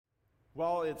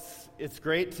Well, it's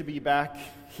great to be back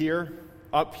here,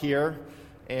 up here,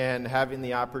 and having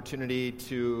the opportunity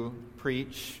to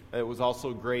preach. It was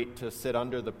also great to sit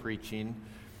under the preaching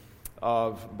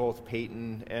of both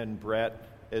Peyton and Brett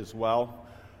as well.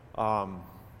 I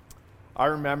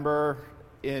remember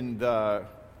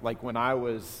when I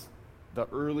was the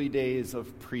early days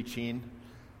of preaching,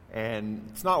 and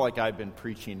it's not like I've been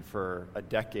preaching for a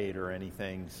decade or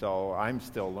anything, so I'm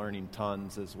still learning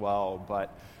tons as well,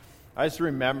 but I just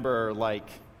remember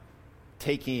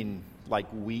taking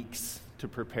weeks to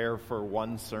prepare for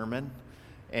one sermon,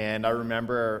 and I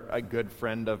remember a good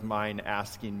friend of mine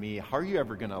asking me, how are you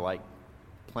ever going to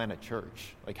plant a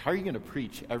church? How are you going to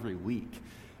preach every week?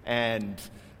 And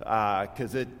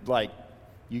because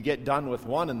you get done with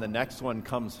one and the next one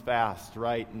comes fast,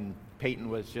 right? And Peyton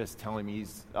was just telling me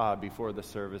before the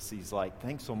service, he's like,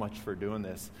 thanks so much for doing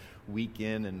this week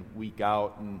in and week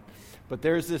out. But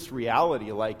there's this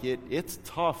reality, it's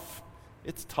tough.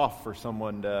 It's tough for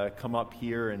someone to come up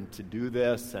here and to do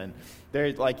this. And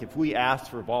there's if we ask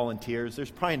for volunteers,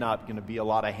 there's probably not going to be a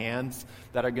lot of hands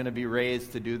that are going to be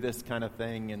raised to do this kind of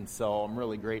thing. And so I'm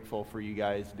really grateful for you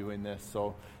guys doing this.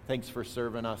 So thanks for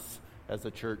serving us as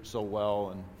a church so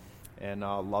well and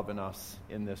loving us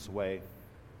in this way.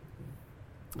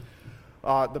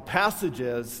 The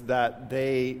passages that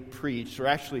they preached are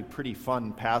actually pretty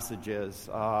fun passages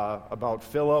about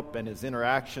Philip and his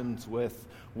interactions with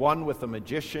a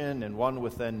magician and one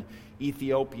with an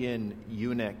Ethiopian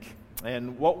eunuch.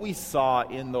 And what we saw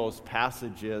in those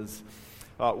passages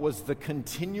was the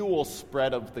continual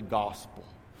spread of the gospel.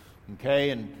 Okay,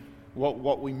 and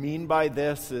what we mean by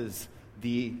this is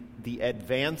the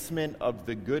advancement of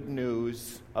the good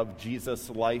news of Jesus'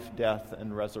 life, death,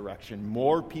 and resurrection.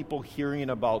 More people hearing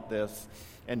about this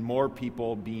and more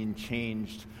people being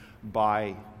changed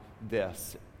by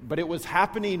this. But it was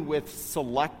happening with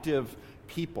selective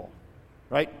people,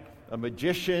 right? A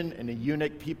magician and a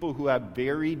eunuch, people who have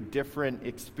very different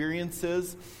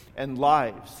experiences and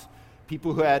lives.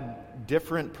 People who had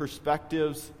different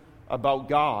perspectives about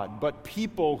God, but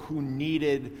people who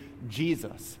needed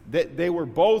Jesus. They were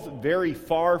both very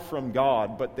far from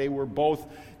God, but they were both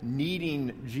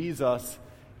needing Jesus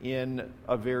in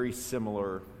a very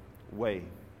similar way.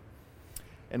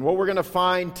 And what we're going to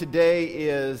find today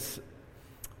is,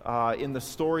 in the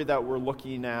story that we're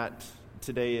looking at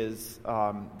today, is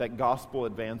that gospel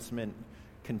advancement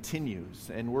continues.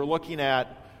 And we're looking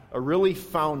at a really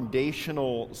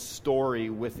foundational story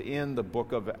within the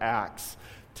book of Acts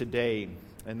today,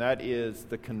 and that is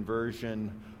the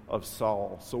conversion of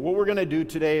Saul. So what we're going to do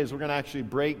today is we're going to actually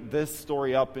break this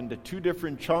story up into two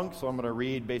different chunks. So I'm going to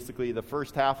read basically the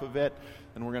first half of it,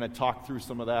 and we're going to talk through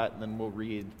some of that, and then we'll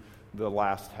read the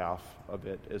last half of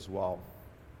it as well.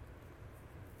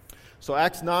 So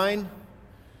Acts 9,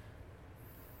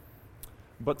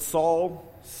 but Saul,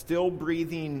 still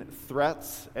breathing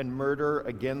threats and murder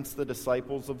against the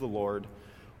disciples of the Lord,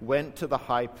 went to the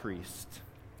high priest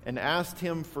and asked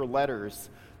him for letters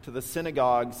to the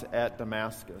synagogues at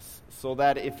Damascus, so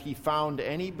that if he found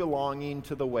any belonging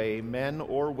to the way, men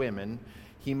or women,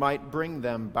 he might bring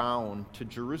them bound to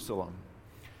Jerusalem.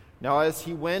 Now as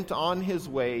he went on his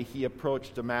way, he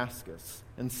approached Damascus,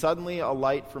 and suddenly a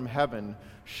light from heaven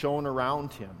shone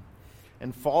around him.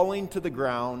 And falling to the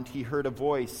ground, he heard a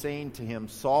voice saying to him,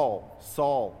 Saul,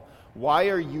 Saul, why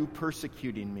are you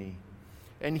persecuting me?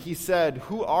 And he said,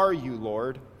 Who are you,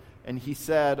 Lord? And he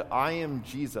said, I am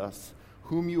Jesus,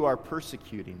 whom you are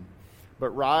persecuting. But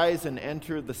rise and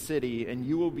enter the city, and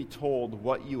you will be told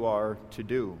what you are to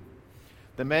do.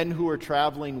 The men who were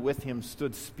traveling with him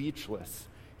stood speechless,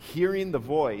 hearing the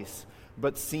voice,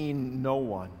 but seeing no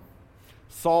one.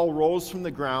 Saul rose from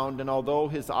the ground, and although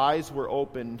his eyes were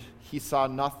opened, he saw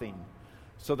nothing.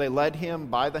 So they led him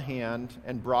by the hand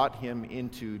and brought him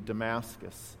into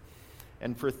Damascus.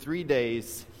 And for 3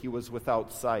 days he was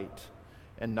without sight,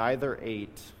 and neither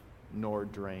ate nor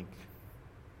drank.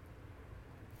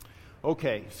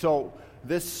 Okay, so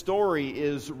this story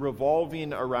is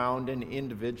revolving around an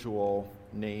individual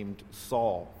named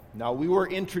Saul. Now, we were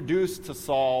introduced to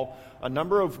Saul a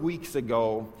number of weeks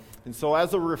ago, and so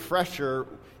as a refresher,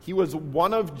 he was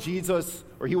one of Jesus'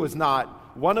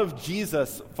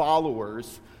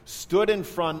 followers, stood in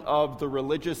front of the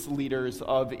religious leaders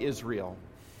of Israel.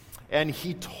 And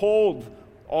he told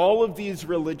all of these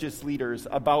religious leaders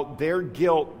about their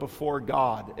guilt before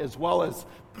God, as well as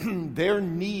their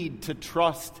need to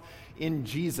trust in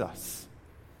Jesus.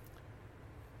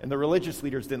 And the religious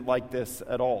leaders didn't like this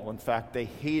at all. In fact, they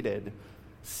hated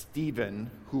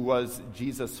Stephen, who was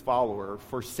Jesus' follower,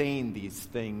 for saying these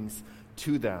things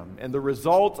to them. And the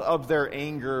result of their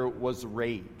anger was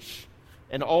rage.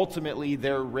 And ultimately,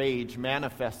 their rage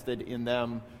manifested in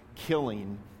them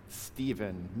killing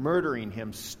Stephen, murdering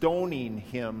him, stoning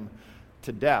him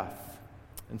to death.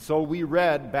 And so we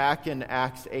read back in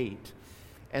Acts 8,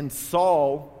 and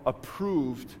Saul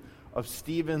approved of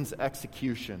Stephen's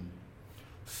execution.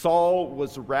 Saul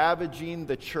was ravaging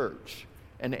the church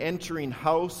and entering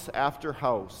house after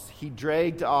house. He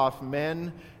dragged off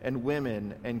men and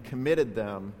women and committed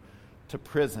them to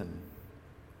prison.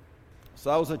 So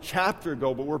that was a chapter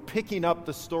ago, but we're picking up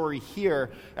the story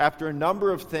here after a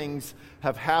number of things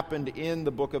have happened in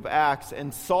the book of Acts,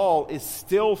 and Saul is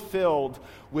still filled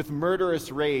with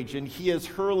murderous rage, and he is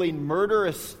hurling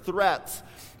murderous threats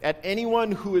at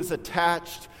anyone who is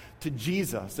attached to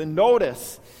Jesus. And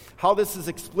notice how this is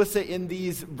explicit in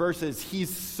these verses.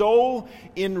 He's so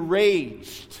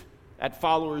enraged at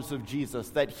followers of Jesus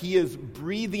that he is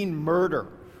breathing murder,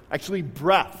 actually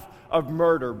breath of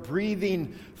murder,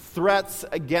 breathing threats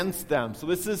against them. So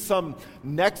this is some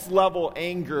next level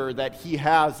anger that he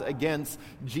has against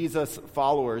Jesus'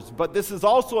 followers. But this is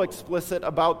also explicit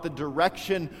about the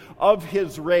direction of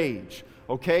his rage.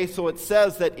 Okay, so it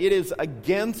says that it is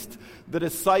against the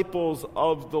disciples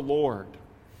of the Lord.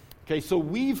 Okay, so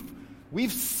we've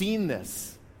seen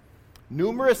this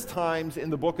numerous times in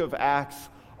the book of Acts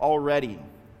already,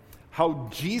 how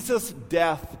Jesus'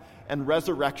 death and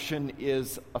resurrection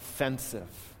is offensive.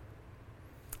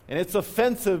 And it's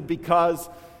offensive because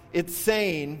it's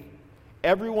saying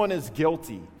everyone is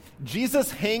guilty.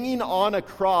 Jesus hanging on a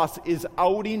cross is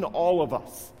outing all of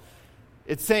us.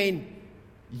 It's saying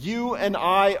you and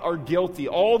I are guilty.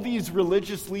 All these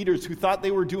religious leaders who thought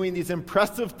they were doing these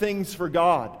impressive things for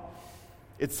God,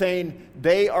 it's saying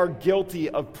they are guilty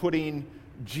of putting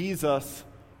Jesus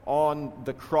on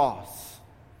the cross.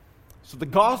 So the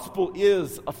gospel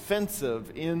is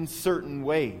offensive in certain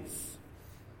ways.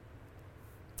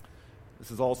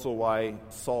 This is also why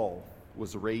Saul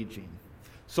was raging.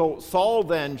 So Saul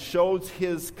then shows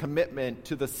his commitment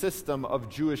to the system of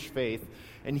Jewish faith,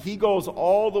 and he goes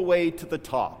all the way to the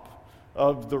top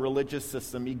of the religious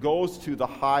system. He goes to the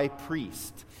high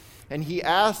priest, and he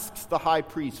asks the high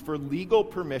priest for legal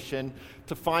permission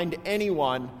to find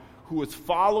anyone who was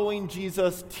following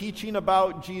Jesus, teaching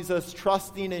about Jesus,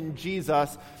 trusting in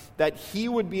Jesus, that he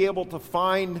would be able to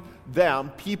find them,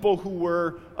 people who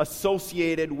were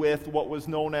associated with what was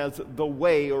known as the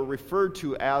way, or referred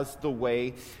to as the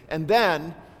way, and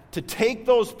then to take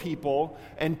those people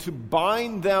and to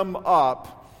bind them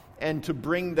up and to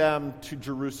bring them to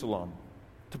Jerusalem,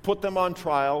 to put them on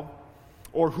trial,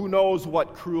 or who knows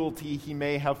what cruelty he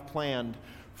may have planned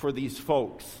for these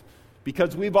folks.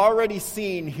 Because we've already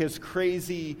seen his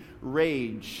crazy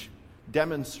rage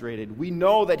demonstrated. We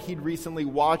know that he'd recently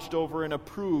watched over and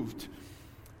approved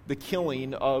the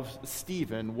killing of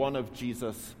Stephen, one of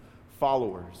Jesus'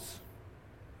 followers.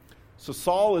 So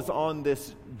Saul is on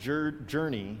this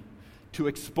journey to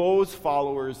expose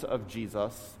followers of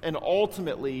Jesus and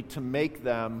ultimately to make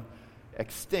them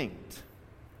extinct.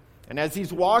 And as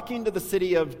he's walking to the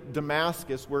city of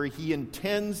Damascus, where he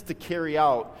intends to carry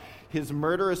out his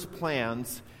murderous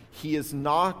plans, he is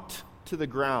knocked to the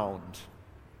ground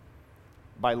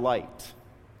by light.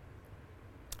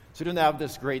 So he doesn't have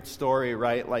this great story,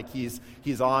 right? Like he's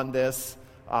on this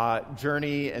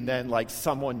journey, and then like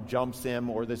someone jumps him,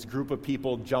 or this group of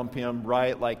people jump him,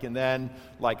 right? And then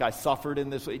I suffered in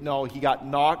this way. No, he got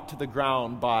knocked to the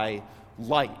ground by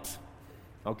light.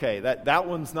 Okay, that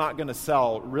one's not going to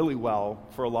sell really well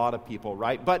for a lot of people,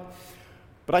 right? But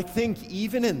I think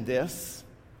even in this,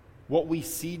 what we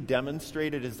see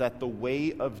demonstrated is that the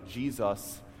way of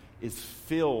Jesus is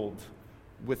filled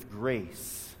with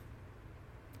grace.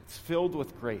 It's filled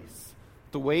with grace.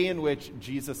 The way in which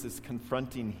Jesus is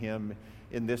confronting him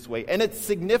in this way. And it's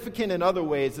significant in other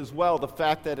ways as well, the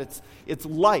fact that it's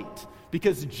light.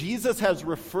 Because Jesus has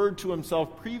referred to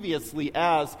himself previously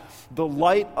as the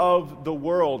light of the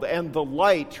world and the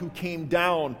light who came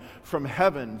down from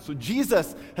heaven. So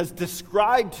Jesus has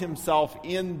described himself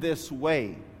in this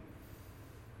way.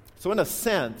 So in a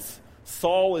sense,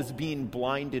 Saul is being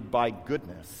blinded by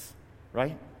goodness,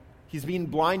 right? He's being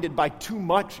blinded by too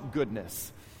much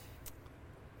goodness.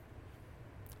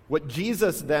 What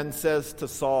Jesus then says to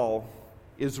Saul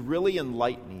is really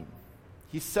enlightening.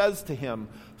 He says to him,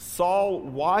 "Saul,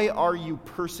 why are you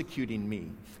persecuting me?"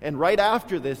 And right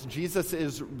after this, Jesus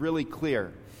is really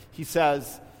clear. He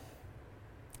says,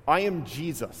 "I am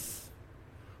Jesus,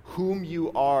 whom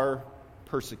you are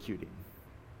persecuting."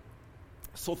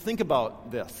 So think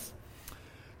about this.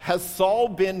 Has Saul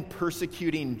been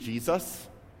persecuting Jesus?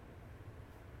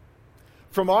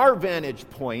 From our vantage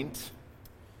point,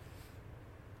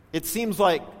 it seems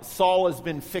like Saul has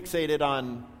been fixated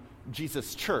on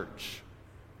Jesus' church,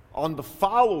 on the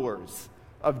followers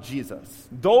of Jesus.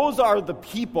 Those are the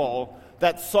people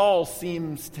that Saul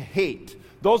seems to hate.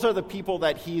 Those are the people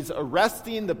that he's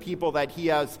arresting, the people that he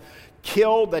has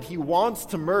killed, that he wants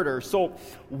to murder. So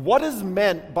what is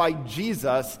meant by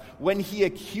Jesus when he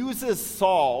accuses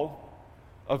Saul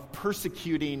of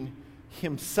persecuting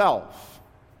himself?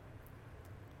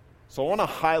 So I want to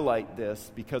highlight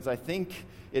this because I think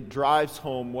it drives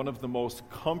home one of the most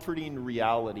comforting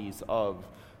realities of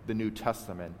the New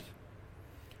Testament.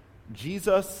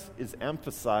 Jesus is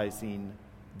emphasizing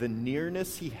the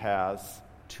nearness he has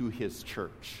to his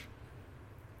church.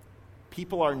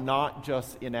 People are not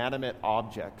just inanimate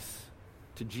objects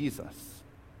to Jesus.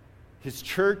 His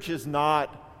church is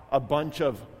not a bunch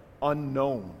of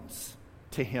unknowns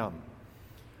to him.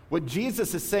 What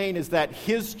Jesus is saying is that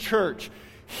his church,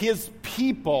 his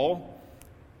people,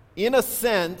 in a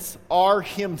sense, are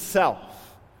himself.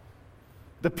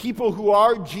 The people who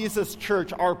are Jesus'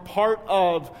 church are part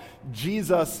of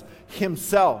Jesus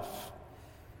himself.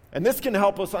 And this can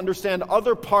help us understand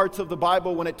other parts of the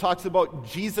Bible when it talks about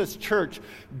Jesus' church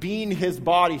being his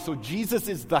body. So Jesus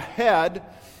is the head,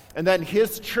 and then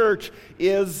his church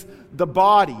is the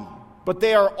body. But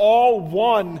they are all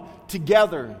one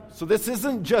together. So this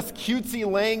isn't just cutesy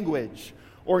language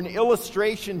or an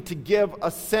illustration to give a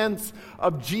sense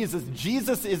of Jesus.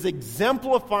 Jesus is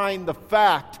exemplifying the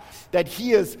fact that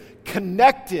he is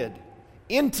connected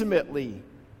intimately,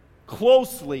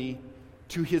 closely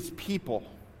to his people.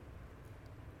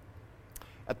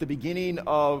 At the beginning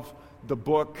of the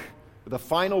book, the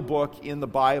final book in the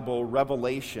Bible,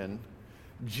 Revelation,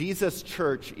 Jesus'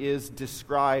 church is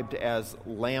described as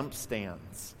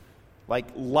lampstands, like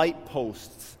light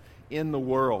posts in the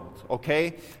world,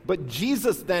 okay? But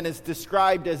Jesus then is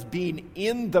described as being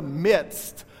in the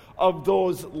midst of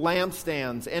those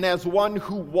lampstands and as one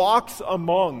who walks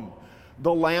among the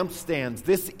lampstands.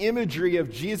 This imagery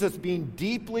of Jesus being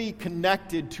deeply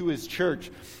connected to his church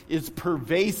is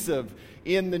pervasive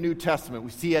in the New Testament.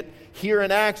 We see it here in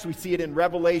Acts, we see it in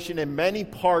Revelation, and many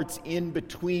parts in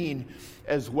between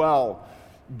as well.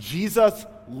 Jesus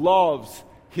loves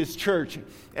his church.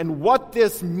 And what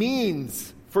this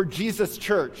means for Jesus'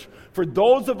 church, for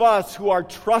those of us who are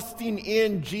trusting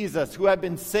in Jesus, who have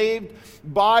been saved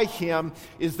by him,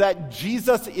 is that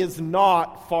Jesus is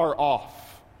not far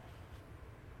off.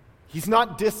 He's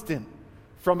not distant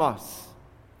from us.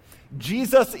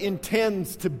 Jesus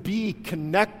intends to be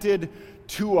connected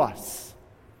to us.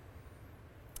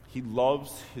 He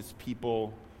loves his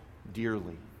people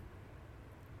dearly.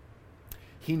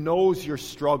 He knows your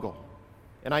struggle.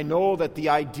 And I know that the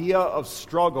idea of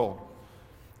struggle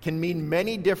can mean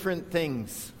many different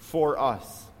things for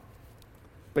us.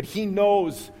 But he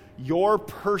knows your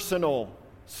personal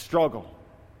struggle.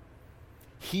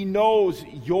 He knows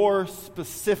your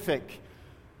specific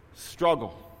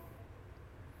struggle.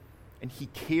 And he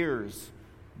cares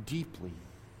deeply.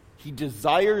 He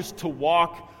desires to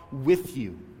walk with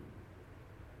you.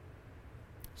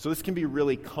 So this can be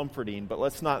really comforting, but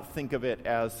let's not think of it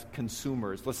as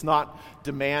consumers. Let's not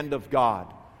demand of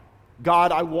God,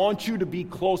 God, I want you to be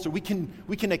closer. We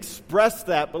can express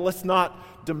that, but let's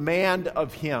not demand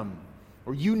of him.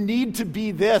 Or you need to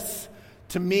be this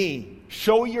to me.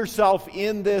 Show yourself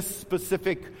in this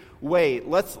specific way.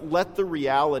 Let's let the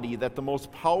reality that the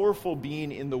most powerful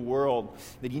being in the world,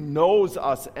 that he knows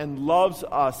us and loves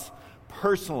us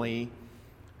personally,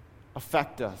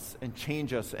 affect us and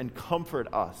change us and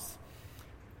comfort us.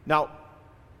 Now,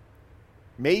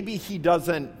 maybe he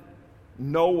doesn't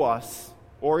know us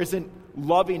or isn't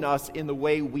loving us in the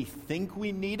way we think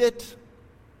we need it,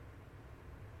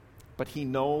 but he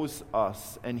knows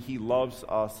us and he loves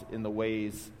us in the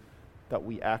ways that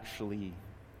we actually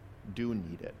do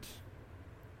need it.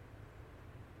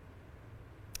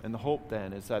 And the hope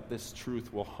then is that this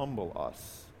truth will humble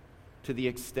us to the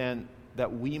extent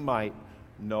that we might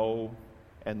know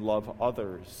and love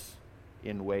others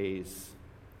in ways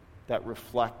that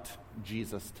reflect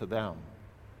Jesus to them,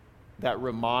 that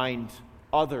remind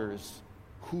others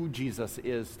who Jesus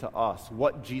is to us,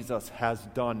 what Jesus has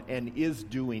done and is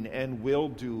doing and will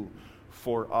do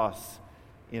for us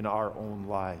in our own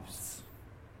lives.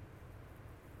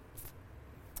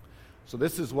 So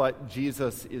this is what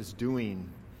Jesus is doing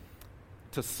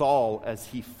to Saul as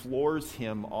he floors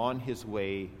him on his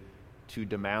way to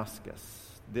Damascus.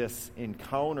 This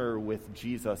encounter with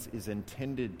Jesus is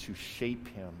intended to shape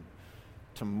him,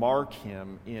 to mark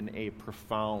him in a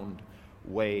profound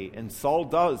way. And Saul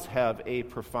does have a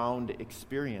profound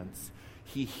experience.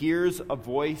 He hears a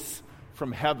voice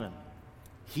from heaven.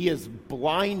 He is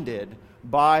blinded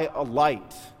by a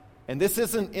light, And this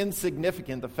isn't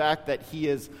insignificant, the fact that he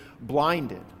is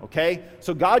blinded, okay?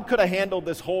 So God could have handled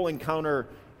this whole encounter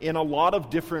in a lot of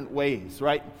different ways,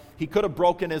 right? He could have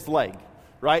broken his leg,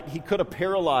 right? He could have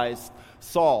paralyzed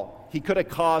Saul. He could have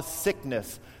caused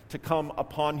sickness to come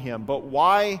upon him. But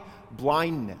why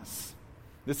blindness?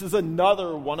 This is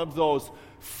another one of those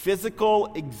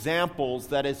physical examples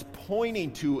that is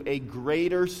pointing to a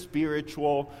greater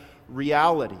spiritual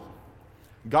reality.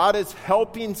 God is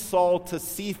helping Saul to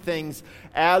see things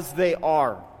as they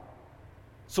are.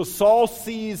 So Saul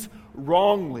sees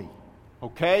wrongly,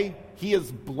 okay? He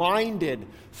is blinded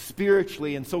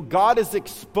spiritually, and so God is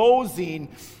exposing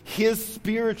his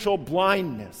spiritual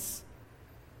blindness.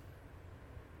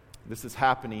 This is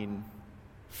happening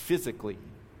physically,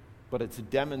 but it's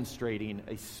demonstrating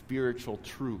a spiritual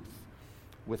truth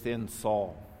within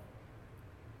Saul.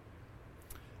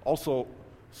 Also,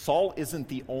 Saul isn't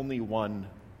the only one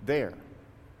there,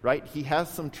 right? He has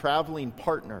some traveling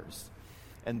partners,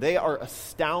 and they are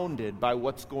astounded by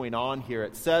what's going on here.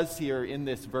 It says here in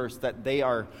this verse that they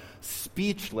are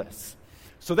speechless.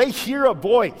 So they hear a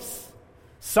voice.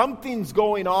 Something's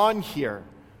going on here.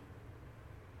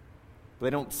 They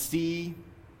don't see.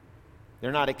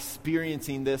 They're not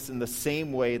experiencing this in the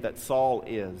same way that Saul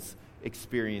is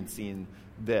experiencing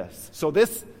this. So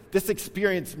this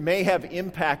experience may have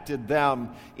impacted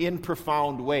them in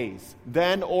profound ways,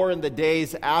 then or in the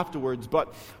days afterwards.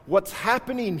 But what's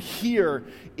happening here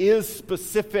is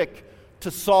specific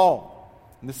to Saul.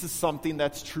 And this is something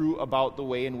that's true about the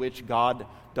way in which God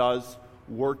does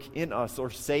work in us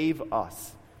or save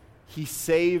us. He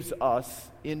saves us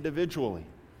individually,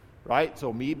 right?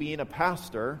 So me being a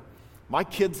pastor, my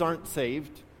kids aren't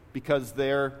saved because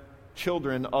they're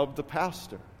children of the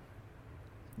pastor.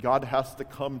 God has to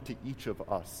come to each of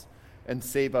us and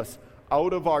save us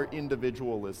out of our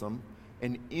individualism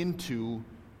and into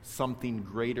something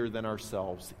greater than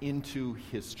ourselves, into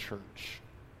his church.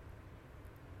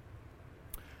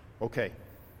 Okay,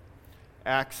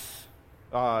 Acts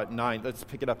 9. Let's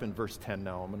pick it up in verse 10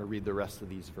 now. I'm going to read the rest of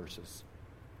these verses.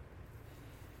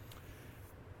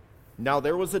 Now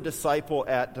there was a disciple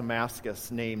at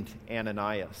Damascus named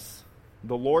Ananias.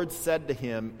 The Lord said to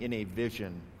him in a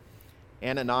vision,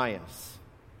 Ananias.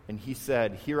 And he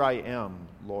said, Here I am,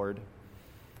 Lord.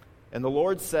 And the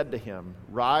Lord said to him,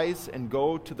 Rise and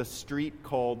go to the street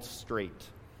called Straight.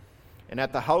 And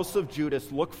at the house of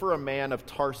Judas, look for a man of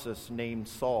Tarsus named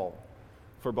Saul.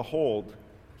 For behold,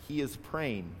 he is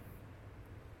praying.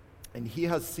 And he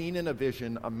has seen in a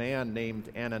vision a man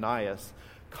named Ananias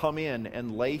come in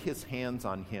and lay his hands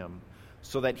on him,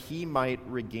 so that he might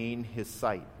regain his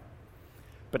sight.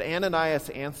 But Ananias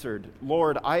answered,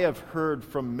 Lord, I have heard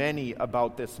from many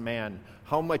about this man,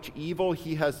 how much evil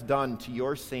he has done to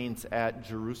your saints at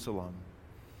Jerusalem.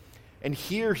 And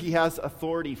here he has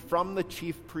authority from the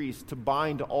chief priest to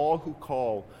bind all who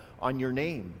call on your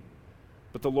name.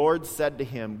 But the Lord said to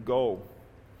him, Go,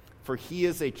 for he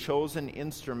is a chosen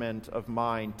instrument of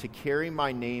mine to carry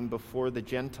my name before the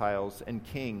Gentiles and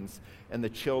kings and the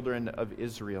children of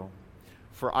Israel.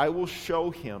 For I will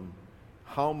show him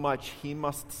how much he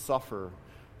must suffer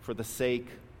for the sake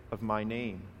of my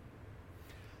name.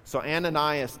 So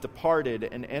Ananias departed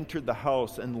and entered the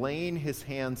house, and laying his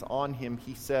hands on him,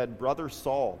 he said, Brother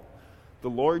Saul, the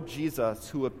Lord Jesus,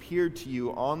 who appeared to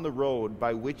you on the road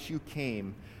by which you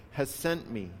came, has sent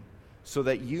me, so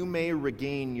that you may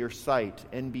regain your sight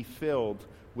and be filled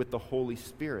with the Holy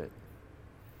Spirit.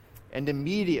 And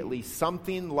immediately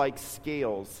something like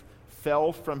scales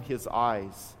fell from his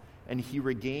eyes, and he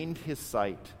regained his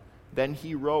sight. Then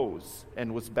he rose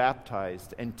and was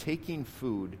baptized, and taking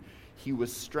food, he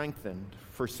was strengthened.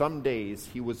 For some days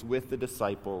he was with the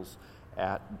disciples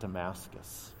at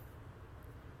Damascus.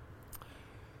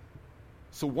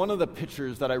 So one of the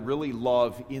pictures that I really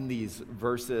love in these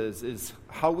verses is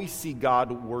how we see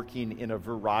God working in a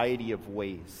variety of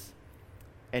ways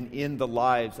and in the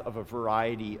lives of a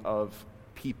variety of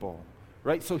people,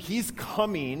 right? So he's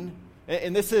coming,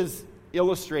 and this is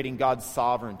illustrating God's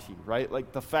sovereignty, right?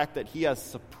 Like the fact that he has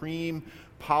supreme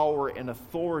power and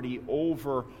authority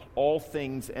over all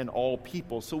things and all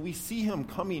people. So we see him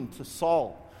coming to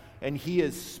Saul, and he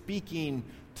is speaking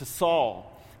to Saul.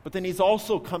 But then he's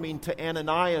also coming to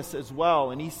Ananias as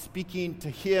well, and he's speaking to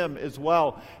him as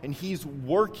well. And he's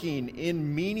working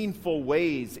in meaningful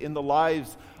ways in the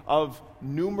lives of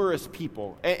numerous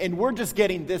people. And we're just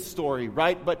getting this story,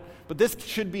 right? But this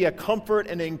should be a comfort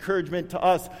and an encouragement to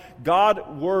us.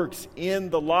 God works in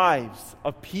the lives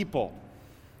of people.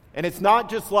 And it's not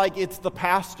just like it's the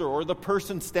pastor or the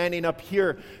person standing up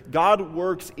here. God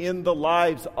works in the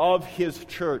lives of his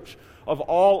church, of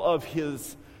all of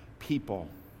his people.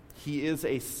 He is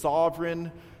a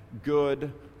sovereign,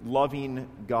 good, loving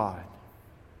God.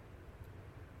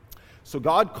 So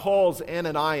God calls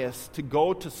Ananias to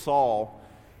go to Saul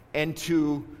and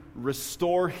to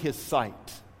restore his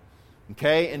sight.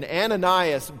 Okay? And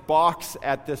Ananias balks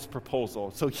at this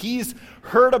proposal. So he's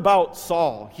heard about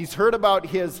Saul. He's heard about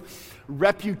his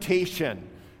reputation.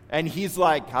 And he's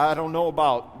like, I don't know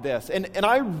about this. And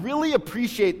I really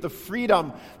appreciate the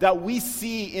freedom that we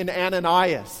see in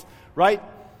Ananias, right?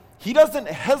 He doesn't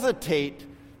hesitate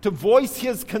to voice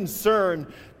his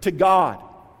concern to God.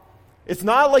 It's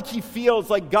not like he feels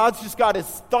like God's just got his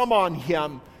thumb on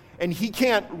him and he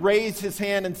can't raise his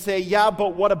hand and say, yeah,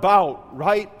 but what about,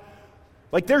 right?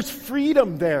 Like there's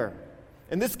freedom there.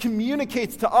 And this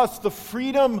communicates to us the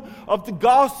freedom of the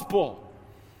gospel,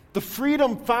 the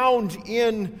freedom found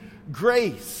in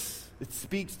grace. It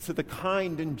speaks to the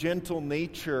kind and gentle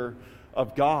nature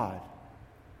of God.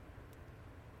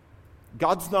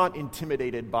 God's not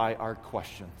intimidated by our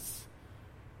questions.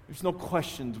 There's no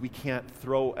questions we can't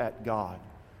throw at God.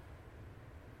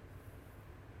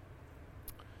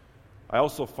 I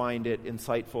also find it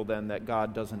insightful then that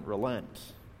God doesn't relent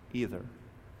either.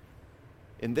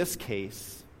 In this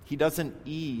case, he doesn't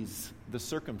ease the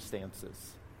circumstances.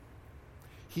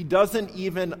 He doesn't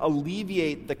even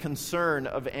alleviate the concern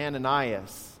of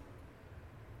Ananias.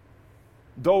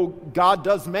 Though God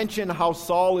does mention how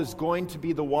Saul is going to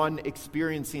be the one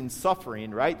experiencing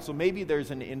suffering, right? So maybe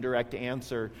there's an indirect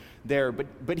answer there.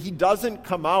 But he doesn't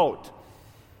come out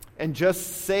and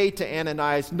just say to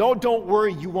Ananias, no, don't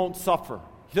worry, you won't suffer.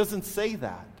 He doesn't say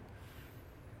that.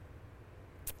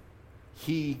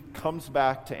 He comes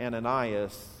back to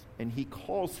Ananias and he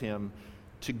calls him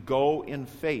to go in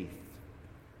faith.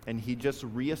 And he just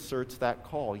reasserts that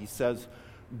call. He says,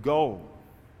 go.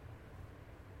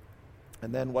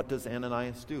 And then what does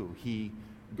Ananias do? He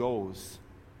goes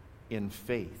in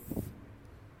faith.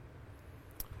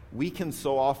 We can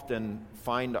so often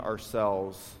find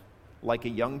ourselves like a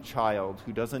young child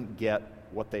who doesn't get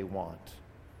what they want,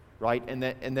 right? And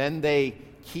then they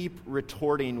keep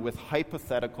retorting with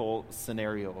hypothetical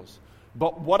scenarios.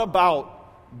 But what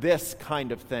about this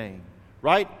kind of thing,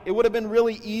 right? It would have been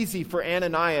really easy for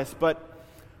Ananias, but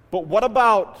what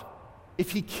about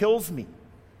if he kills me?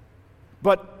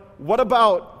 But what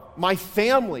about my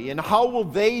family, and how will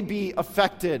they be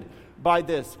affected by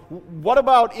this? What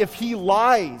about if he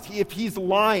lies, if he's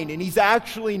lying and he's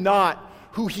actually not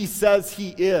who he says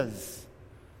he is?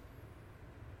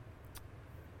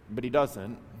 But he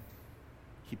doesn't.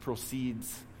 He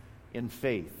proceeds in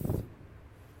faith.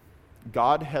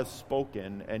 God has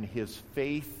spoken, and his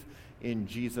faith in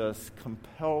Jesus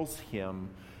compels him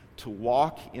to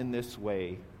walk in this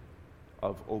way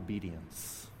of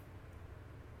obedience.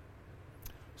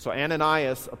 So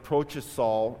Ananias approaches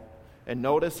Saul, and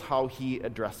notice how he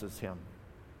addresses him.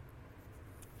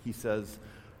 He says,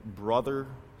 "Brother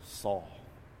Saul."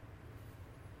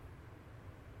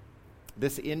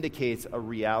 This indicates a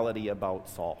reality about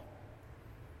Saul.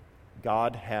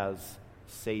 God has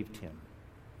saved him.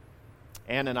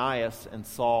 Ananias and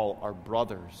Saul are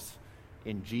brothers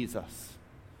in Jesus.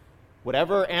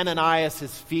 Whatever Ananias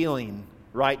is feeling,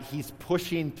 right, he's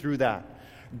pushing through that.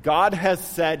 God has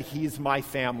said he's my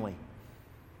family.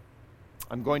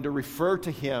 I'm going to refer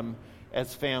to him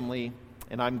as family,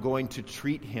 and I'm going to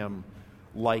treat him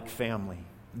like family.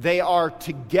 They are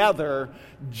together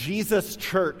Jesus'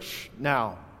 church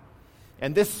now.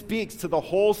 And this speaks to the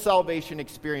whole salvation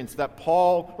experience that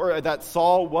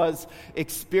Saul was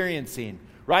experiencing,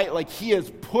 right? Like he is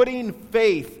putting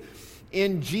faith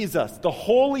in Jesus. The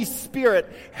Holy Spirit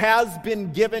has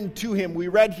been given to him. We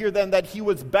read here then that he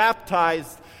was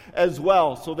baptized as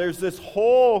well. So there's this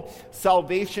whole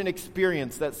salvation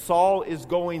experience that Saul is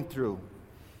going through.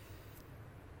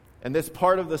 And this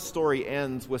part of the story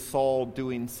ends with Saul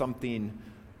doing something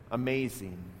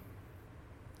amazing.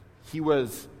 He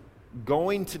was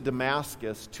going to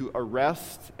Damascus to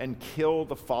arrest and kill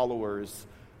the followers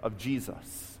of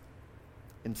Jesus.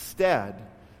 Instead,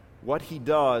 what he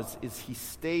does is he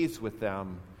stays with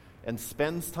them and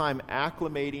spends time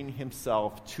acclimating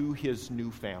himself to his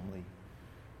new family,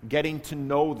 getting to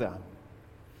know them.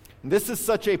 And this is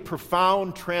such a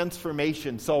profound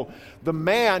transformation. So the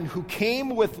man who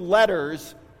came with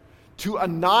letters to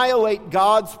annihilate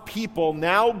God's people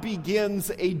now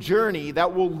begins a journey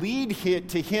that will lead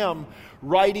to him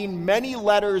writing many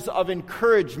letters of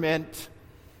encouragement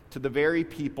to the very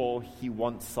people he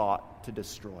once sought to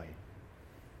destroy.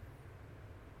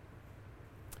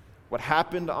 What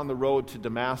happened on the road to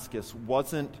Damascus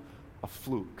wasn't a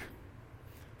fluke.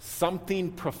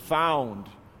 Something profound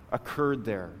occurred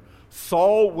there.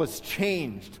 Saul was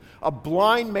changed. A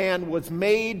blind man was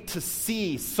made to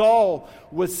see. Saul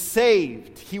was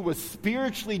saved. He was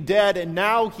spiritually dead, and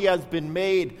now he has been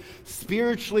made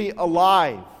spiritually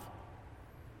alive.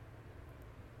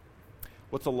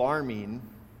 What's alarming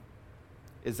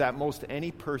is that most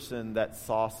any person that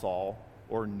saw Saul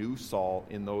or knew Saul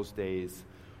in those days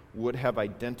would have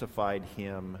identified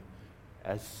him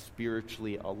as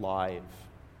spiritually alive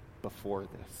before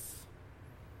this.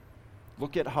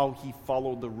 Look at how he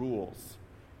followed the rules.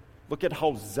 Look at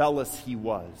how zealous he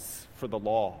was for the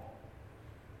law.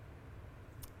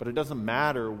 But it doesn't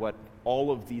matter what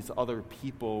all of these other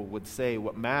people would say.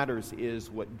 What matters is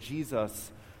what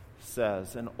Jesus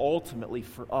says. And ultimately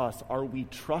for us, are we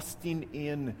trusting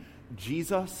in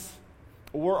Jesus,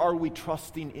 or are we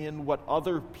trusting in what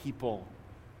other people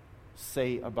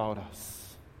say about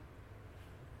us?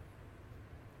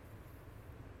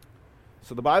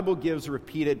 So the Bible gives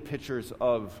repeated pictures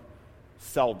of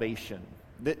salvation.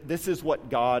 This is what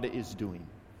God is doing.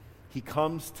 He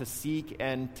comes to seek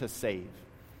and to save.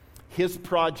 His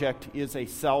project is a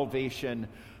salvation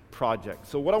project.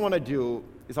 So what I want to do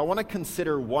is I want to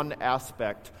consider one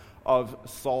aspect of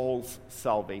Saul's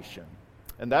salvation.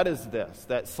 And that is this,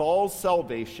 that Saul's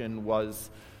salvation was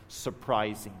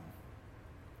surprising.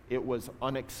 It was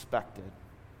unexpected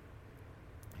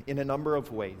in a number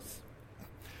of ways.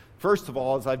 First of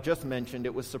all, as I've just mentioned,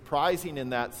 it was surprising in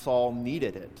that Saul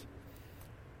needed it.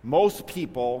 Most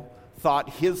people thought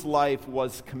his life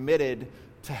was committed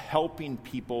to helping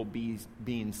people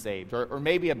being saved. Or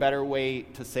maybe a better way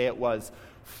to say it was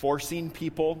forcing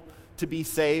people to be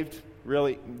saved.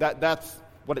 Really, that's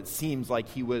what it seems like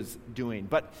he was doing.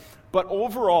 But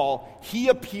overall, he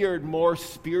appeared more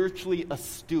spiritually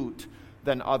astute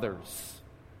than others.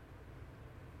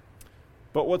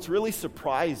 But what's really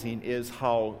surprising is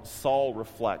how Saul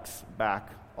reflects back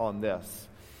on this.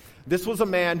 This was a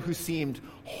man who seemed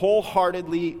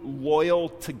wholeheartedly loyal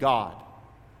to God.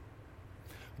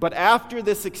 But after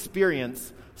this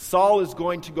experience, Saul is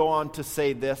going to go on to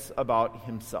say this about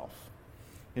himself.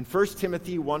 In 1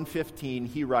 Timothy 1:15,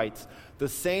 he writes, "The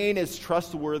saying is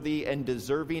trustworthy and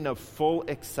deserving of full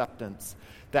acceptance,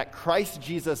 that Christ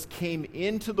Jesus came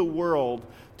into the world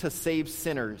to save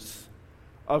sinners,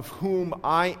 of whom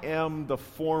I am the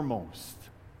foremost."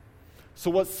 So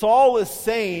what Saul is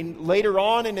saying later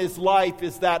on in his life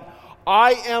is that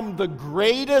I am the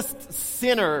greatest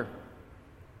sinner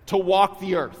to walk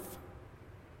the earth.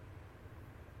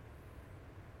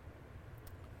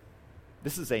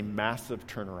 This is a massive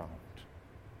turnaround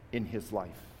in his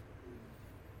life.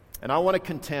 And I want to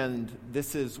contend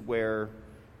this is where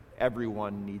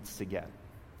everyone needs to get,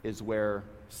 is where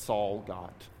Saul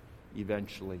got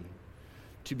eventually.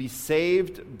 To be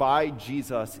saved by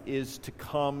Jesus is to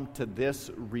come to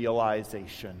this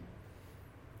realization.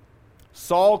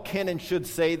 Saul can and should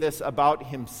say this about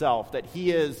himself, that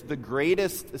he is the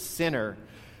greatest sinner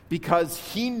because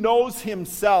he knows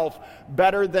himself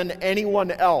better than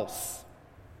anyone else.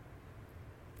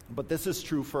 But this is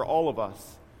true for all of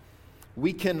us.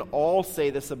 We can all say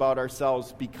this about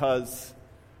ourselves because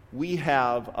we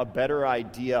have a better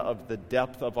idea of the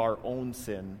depth of our own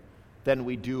sin than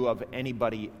we do of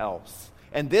anybody else.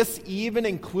 And this even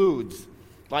includes,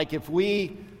 like if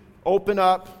we open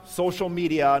up social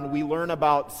media and we learn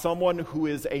about someone who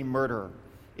is a murderer,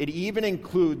 it even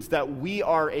includes that we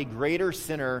are a greater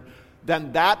sinner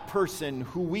than that person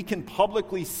who we can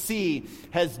publicly see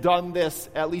has done this,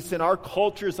 at least in our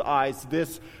culture's eyes,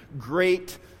 this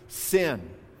great sin.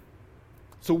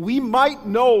 So we might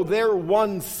know their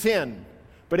one sin,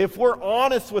 but if we're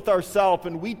honest with ourselves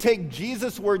and we take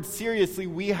Jesus' word seriously,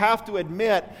 we have to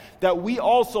admit that we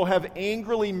also have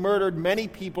angrily murdered many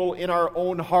people in our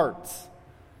own hearts.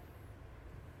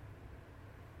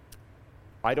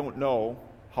 I don't know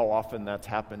how often that's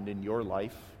happened in your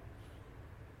life,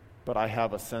 but I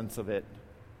have a sense of it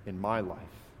in my life.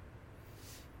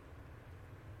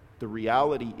 The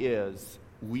reality is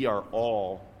we are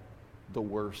all the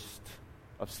worst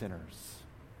of sinners.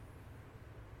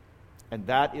 And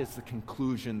that is the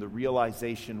conclusion, the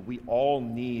realization we all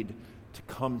need to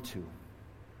come to.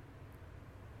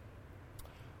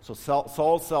 So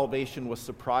Saul's salvation was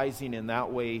surprising in that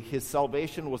way. His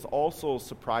salvation was also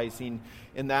surprising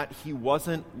in that he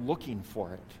wasn't looking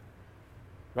for it.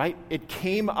 Right? It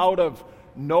came out of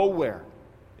nowhere.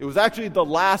 It was actually the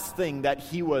last thing that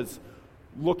he was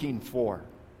looking for.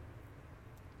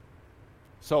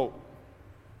 So,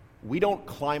 we don't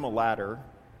climb a ladder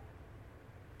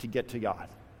to get to God.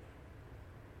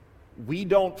 We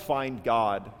don't find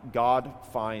God. God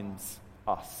finds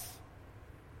us.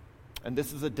 And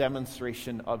this is a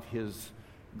demonstration of his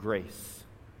grace.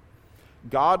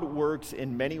 God works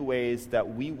in many ways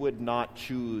that we would not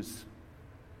choose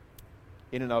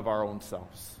in and of our own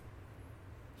selves.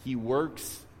 He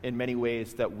works in many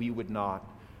ways that we would not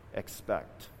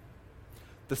expect.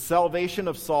 The salvation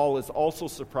of Saul is also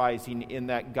surprising in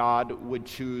that God would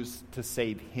choose to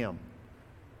save him.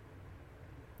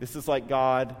 This is like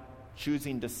God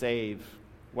choosing to save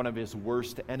one of his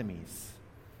worst enemies.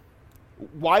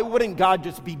 Why wouldn't God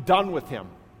just be done with him?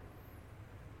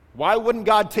 Why wouldn't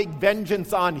God take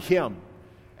vengeance on him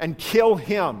and kill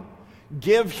him,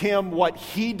 give him what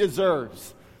he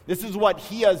deserves? This is what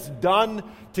he has done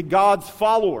to God's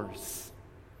followers.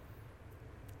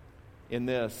 In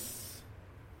this,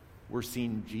 we're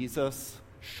seeing Jesus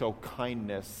show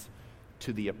kindness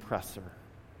to the oppressor,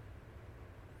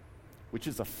 which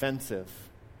is offensive.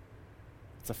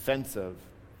 It's offensive.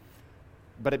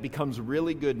 But it becomes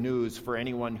really good news for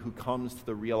anyone who comes to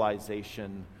the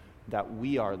realization that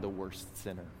we are the worst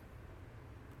sinner.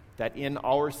 That in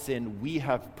our sin, we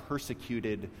have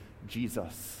persecuted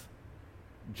Jesus,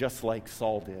 just like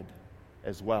Saul did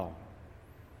as well.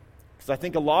 Because I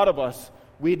think a lot of us,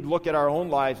 we'd look at our own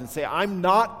lives and say, I'm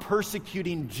not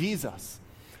persecuting Jesus.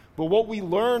 But what we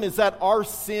learn is that our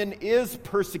sin is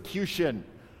persecution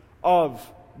of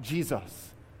Jesus.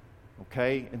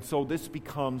 Okay? And so this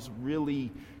becomes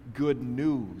really good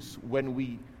news when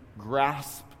we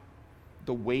grasp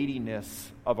the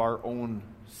weightiness of our own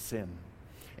sin.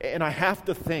 And I have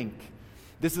to think,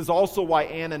 this is also why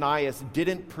Ananias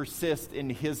didn't persist in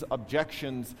his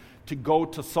objections to go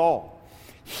to Saul.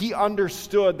 He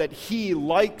understood that he,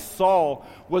 like Saul,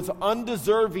 was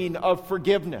undeserving of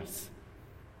forgiveness.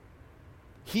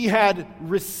 He had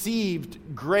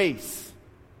received grace.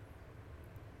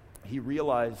 He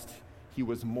realized he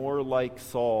was more like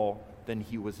Saul than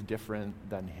he was different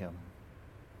than him.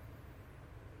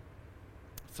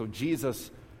 So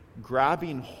Jesus,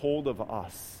 grabbing hold of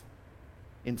us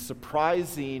in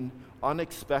surprising,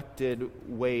 unexpected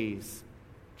ways,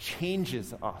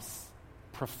 changes us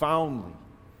profoundly.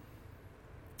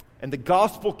 And the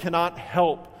gospel cannot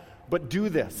help but do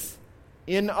this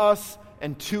in us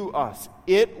and to us.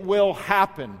 It will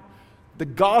happen. The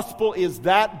gospel is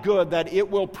that good that it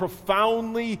will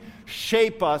profoundly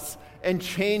shape us and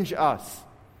change us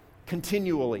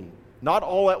continually. Not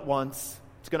all at once.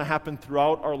 It's going to happen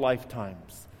throughout our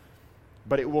lifetimes.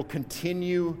 But it will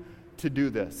continue to do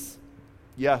this.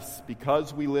 Yes,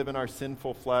 because we live in our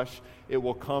sinful flesh, it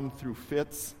will come through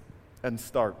fits and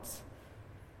starts.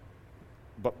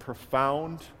 But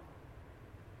profound,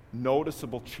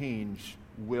 noticeable change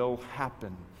will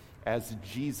happen as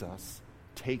Jesus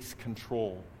takes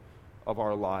control of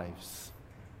our lives.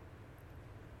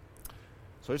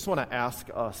 So I just want to ask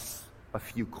us a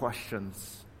few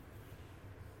questions.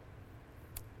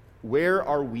 Where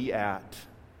are we at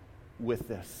with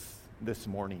this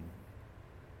morning?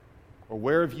 Or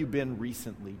where have you been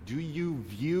recently? Do you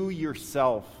view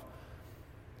yourself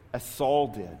as Saul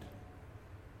did?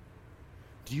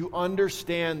 Do you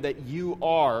understand that you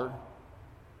are,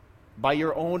 by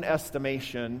your own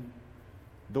estimation,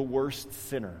 the worst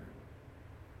sinner?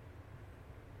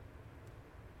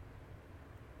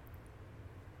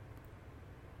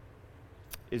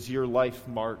 Is your life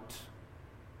marked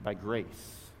by grace?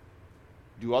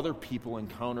 Do other people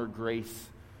encounter grace,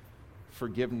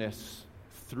 forgiveness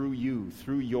through you,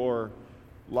 through your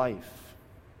life?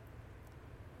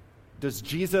 Does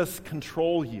Jesus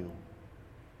control you?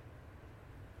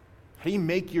 How do you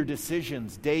make your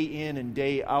decisions day in and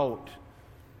day out?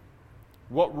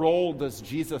 What role does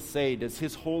Jesus say, does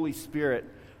His Holy Spirit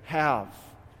have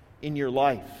in your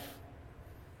life?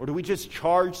 Or do we just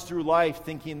charge through life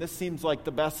thinking this seems like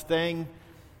the best thing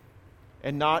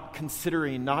and not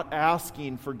considering, not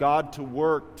asking for God to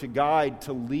work, to guide,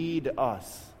 to lead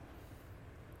us?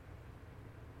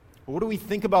 What do we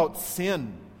think about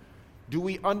sin? Do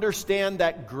we understand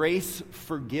that grace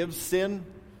forgives sin?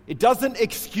 It doesn't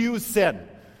excuse sin.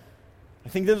 I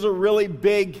think there's a really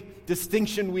big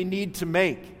distinction we need to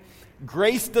make.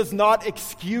 Grace does not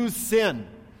excuse sin.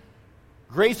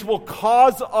 Grace will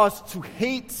cause us to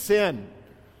hate sin.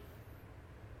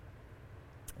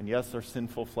 And yes, our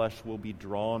sinful flesh will be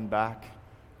drawn back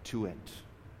to it.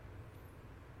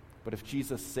 But if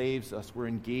Jesus saves us, we're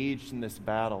engaged in this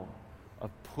battle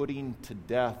of putting to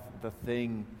death the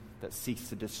thing that seeks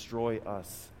to destroy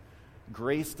us.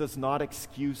 Grace does not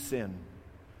excuse sin.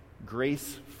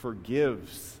 Grace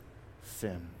forgives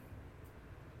sin.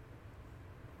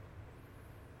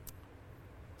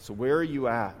 So where are you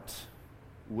at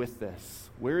with this?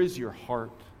 Where is your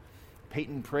heart?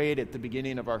 Peyton prayed at the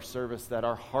beginning of our service that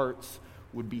our hearts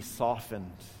would be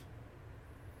softened.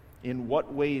 In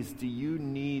what ways do you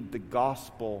need the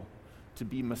gospel to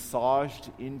be massaged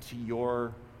into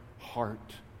your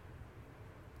heart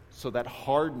so that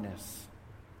hardness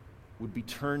would be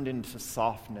turned into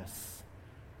softness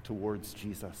towards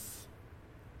Jesus.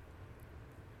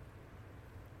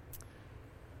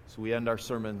 So we end our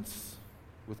sermons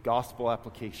with gospel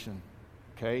application,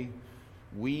 okay?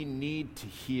 We need to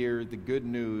hear the good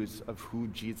news of who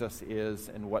Jesus is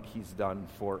and what he's done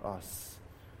for us.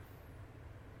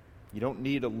 You don't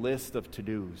need a list of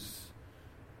to-dos.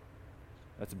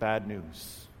 That's bad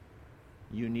news.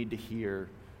 You need to hear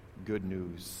good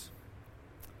news.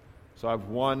 So I have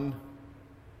one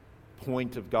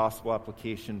point of gospel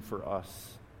application for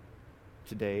us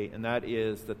today, and that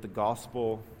is that the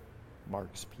gospel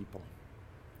marks people.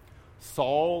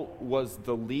 Saul was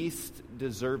the least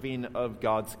deserving of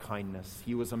God's kindness.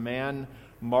 He was a man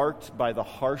marked by the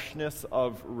harshness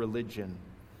of religion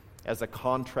as a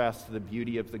contrast to the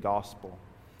beauty of the gospel.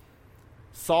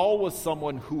 Saul was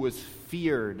someone who was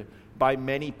feared by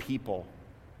many people,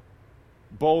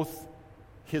 both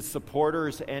his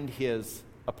supporters and his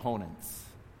opponents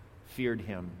feared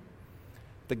him.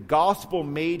 The gospel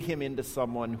made him into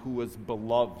someone who was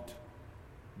beloved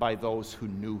by those who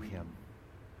knew him.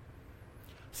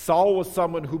 Saul was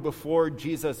someone who before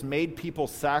Jesus made people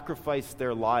sacrifice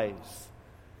their lives.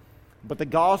 But the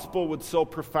gospel would so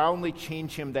profoundly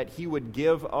change him that he would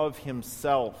give of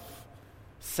himself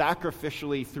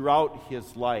sacrificially throughout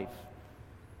his life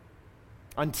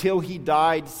until he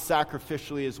died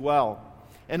sacrificially as well.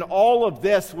 And all of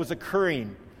this was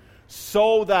occurring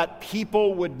so that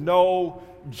people would know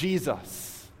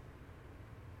Jesus.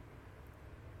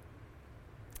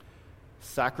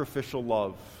 Sacrificial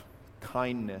love,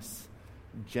 kindness,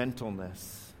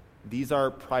 gentleness. These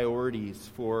are priorities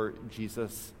for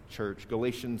Jesus' church.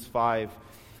 Galatians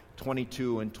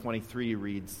 5:22 and 23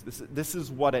 reads, this is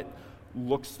what it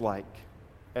looks like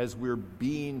as we're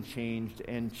being changed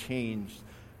and changed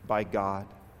by God.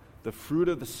 The fruit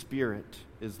of the Spirit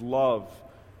is love,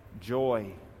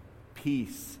 joy,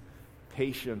 peace,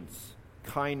 patience,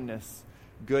 kindness,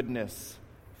 goodness,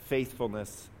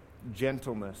 faithfulness,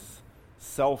 gentleness,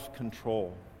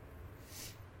 self-control.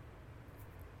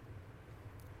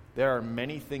 There are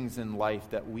many things in life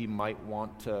that we might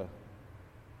want to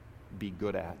be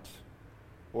good at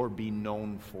or be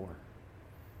known for.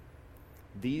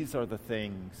 These are the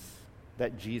things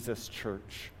that Jesus'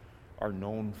 church are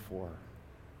known for.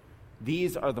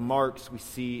 These are the marks we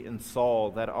see in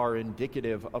Saul that are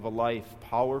indicative of a life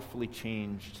powerfully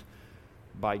changed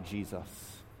by Jesus.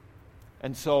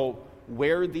 And so,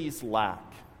 where these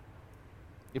lack,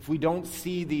 if we don't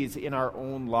see these in our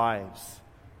own lives,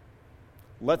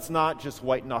 let's not just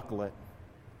white-knuckle it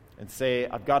and say,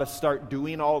 I've got to start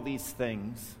doing all these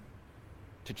things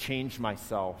to change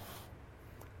myself.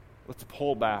 Let's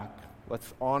pull back.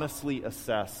 Let's honestly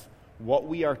assess what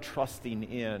we are trusting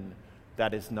in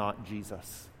that is not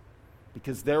Jesus.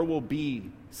 Because there will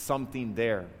be something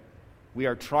there. We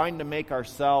are trying to make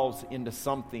ourselves into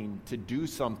something, to do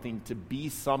something, to be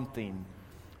something,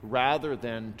 rather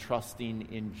than trusting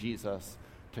in Jesus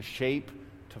to shape,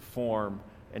 to form,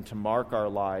 and to mark our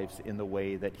lives in the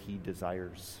way that he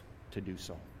desires to do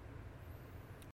so.